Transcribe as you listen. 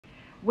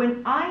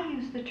When I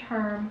use the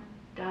term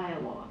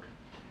dialogue,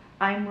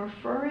 I'm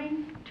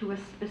referring to a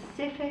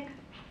specific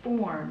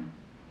form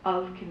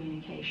of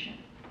communication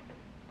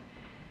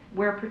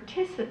where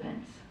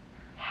participants,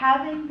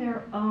 having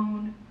their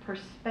own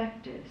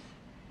perspectives,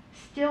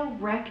 still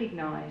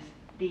recognize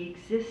the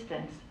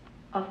existence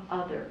of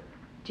other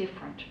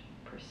different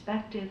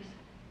perspectives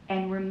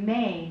and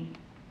remain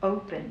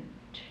open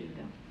to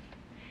them.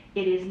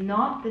 It is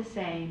not the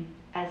same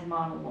as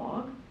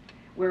monologue,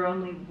 where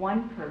only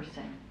one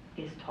person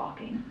is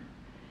talking,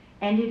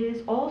 and it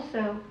is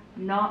also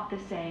not the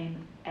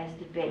same as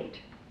debate,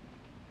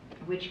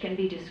 which can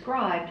be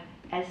described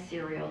as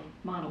serial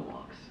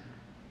monologues.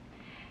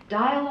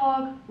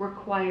 Dialogue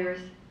requires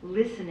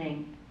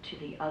listening to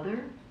the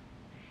other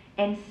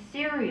and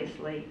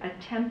seriously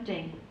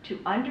attempting to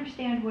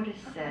understand what is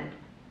said,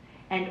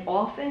 and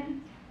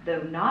often,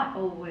 though not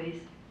always,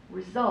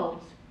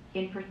 results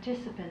in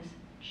participants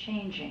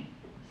changing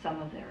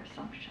some of their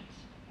assumptions.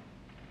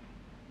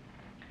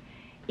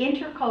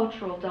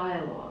 Intercultural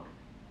dialogue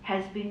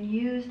has been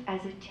used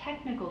as a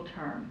technical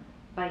term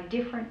by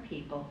different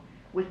people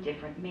with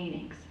different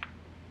meanings.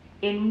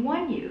 In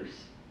one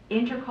use,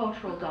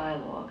 intercultural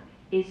dialogue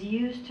is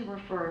used to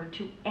refer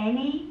to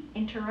any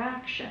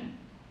interaction,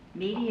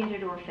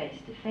 mediated or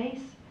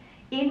face-to-face,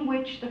 in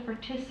which the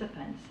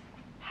participants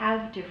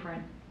have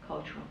different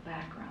cultural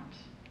backgrounds.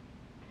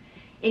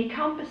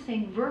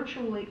 Encompassing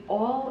virtually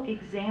all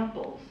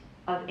examples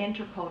of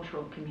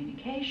intercultural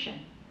communication,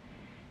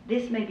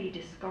 this may be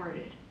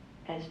discarded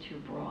as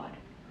too broad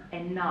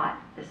and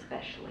not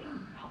especially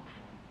helpful.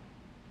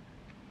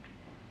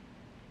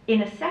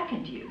 In a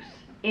second use,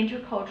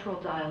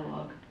 intercultural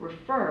dialogue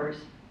refers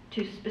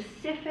to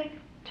specific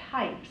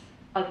types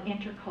of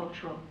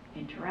intercultural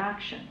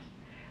interactions,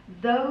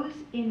 those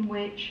in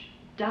which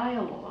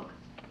dialogue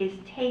is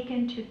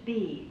taken to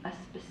be a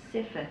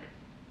specific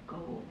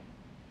goal.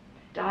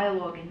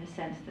 Dialogue in the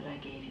sense that I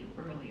gave you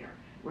earlier,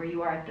 where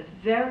you are at the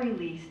very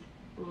least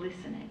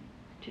listening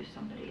to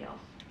somebody else.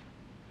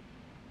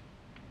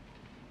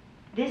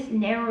 This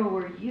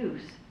narrower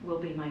use will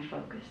be my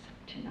focus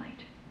tonight.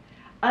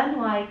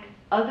 Unlike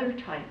other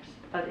types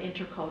of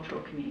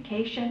intercultural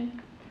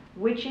communication,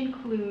 which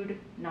include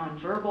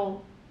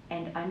nonverbal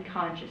and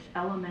unconscious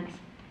elements,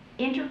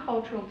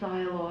 intercultural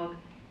dialogue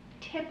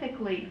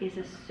typically is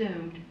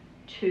assumed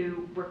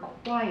to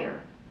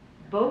require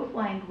both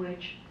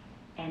language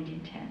and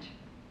intent,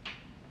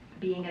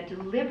 being a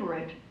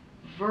deliberate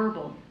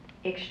verbal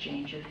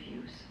exchange of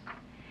views.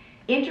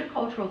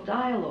 Intercultural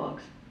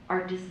dialogues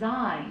are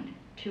designed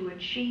to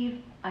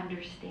achieve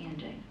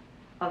understanding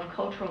of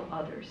cultural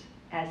others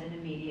as an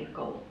immediate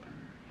goal,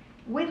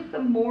 with the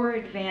more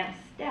advanced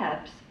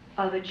steps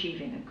of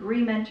achieving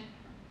agreement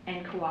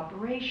and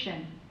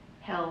cooperation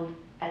held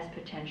as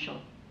potential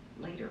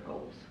later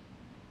goals.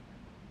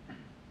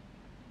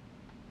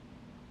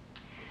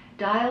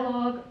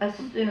 Dialogue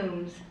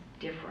assumes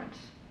difference.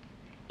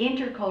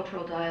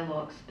 Intercultural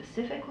dialogue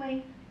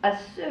specifically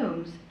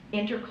assumes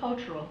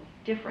intercultural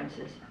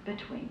differences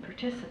between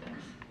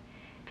participants.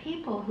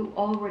 People who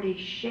already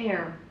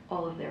share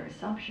all of their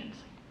assumptions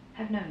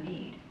have no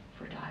need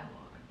for dialogue.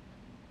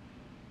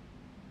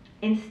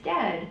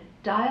 Instead,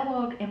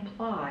 dialogue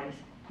implies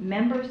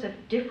members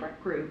of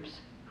different groups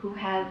who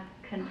have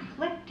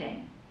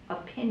conflicting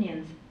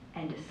opinions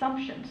and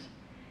assumptions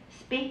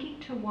speaking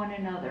to one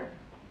another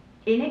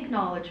in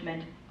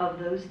acknowledgement of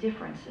those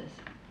differences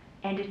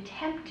and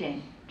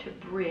attempting to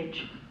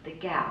bridge the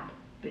gap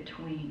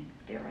between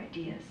their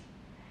ideas.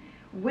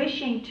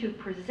 Wishing to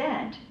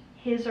present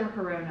his or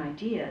her own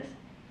ideas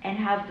and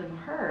have them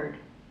heard,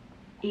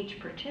 each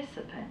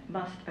participant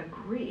must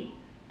agree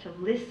to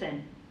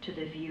listen to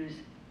the views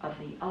of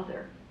the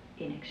other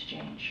in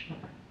exchange.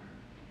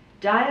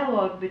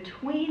 Dialogue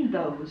between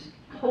those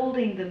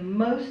holding the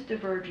most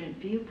divergent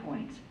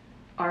viewpoints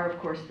are, of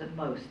course, the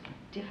most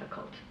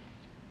difficult,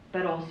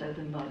 but also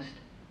the most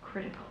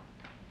critical.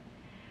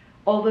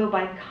 Although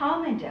by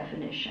common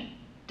definition,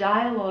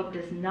 dialogue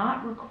does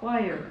not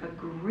require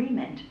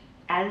agreement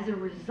as a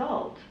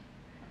result,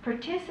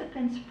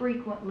 participants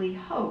frequently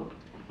hope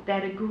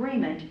that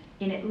agreement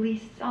in at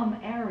least some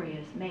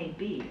areas may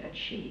be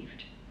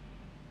achieved.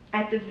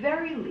 At the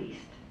very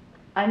least,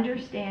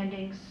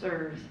 understanding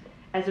serves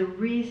as a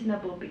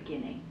reasonable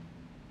beginning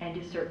and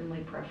is certainly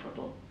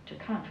preferable to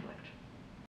conflict.